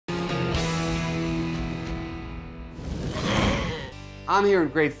I'm hearing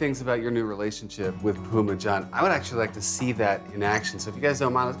great things about your new relationship with Puma, John. I would actually like to see that in action. So if you guys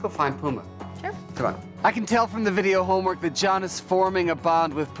don't mind, let's go find Puma. Sure. Come on. I can tell from the video homework that John is forming a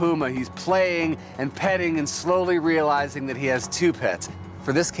bond with Puma. He's playing and petting and slowly realizing that he has two pets.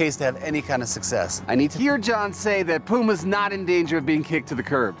 For this case to have any kind of success, I need to hear John say that Puma's not in danger of being kicked to the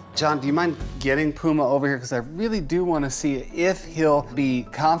curb. John, do you mind getting Puma over here? Because I really do want to see if he'll be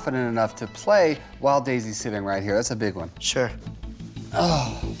confident enough to play while Daisy's sitting right here. That's a big one. Sure.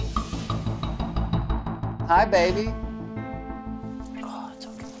 Oh. Hi, baby. Oh, it's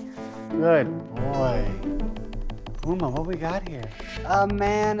okay. Good boy. Puma, what we got here? A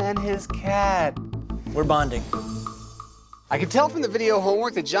man and his cat. We're bonding. I can tell from the video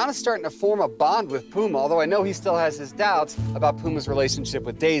homework that John is starting to form a bond with Puma, although I know he still has his doubts about Puma's relationship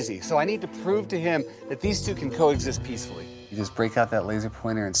with Daisy. So I need to prove to him that these two can coexist peacefully. You just break out that laser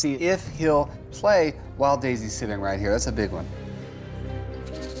pointer and see if he'll play while Daisy's sitting right here. That's a big one.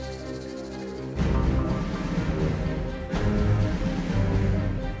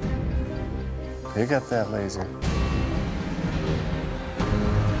 Pick up that laser.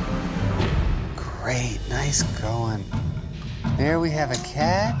 Great, nice going. There we have a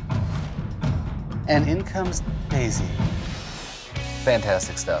cat, and in comes Daisy.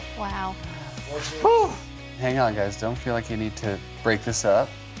 Fantastic stuff. Wow. Whew. Hang on, guys. Don't feel like you need to break this up.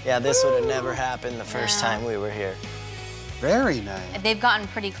 Yeah, this would have never happened the first time we were here. Very nice. They've gotten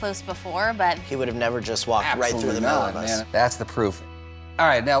pretty close before, but... He would have never just walked right through the middle of us. Man. That's the proof. All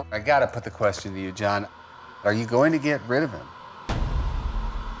right, now, I gotta put the question to you, John. Are you going to get rid of him?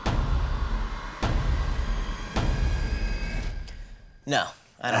 No,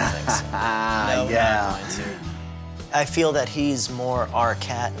 I don't think so. No, yeah. I'm not going to. I feel that he's more our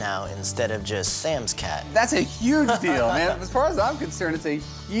cat now instead of just Sam's cat. That's a huge deal, man. As far as I'm concerned, it's a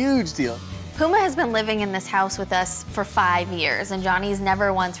huge deal. Puma has been living in this house with us for 5 years, and Johnny's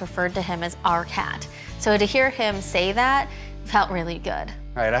never once referred to him as our cat. So to hear him say that felt really good.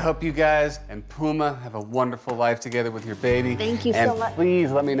 All right, I hope you guys and Puma have a wonderful life together with your baby. Thank you so much. And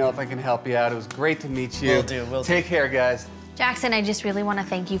please let me know if I can help you out. It was great to meet you. Will do. Take care, guys. Jackson, I just really want to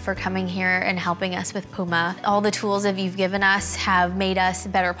thank you for coming here and helping us with Puma. All the tools that you've given us have made us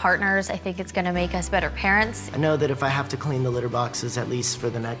better partners. I think it's going to make us better parents. I know that if I have to clean the litter boxes at least for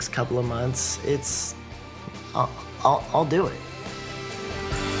the next couple of months, I'll do it.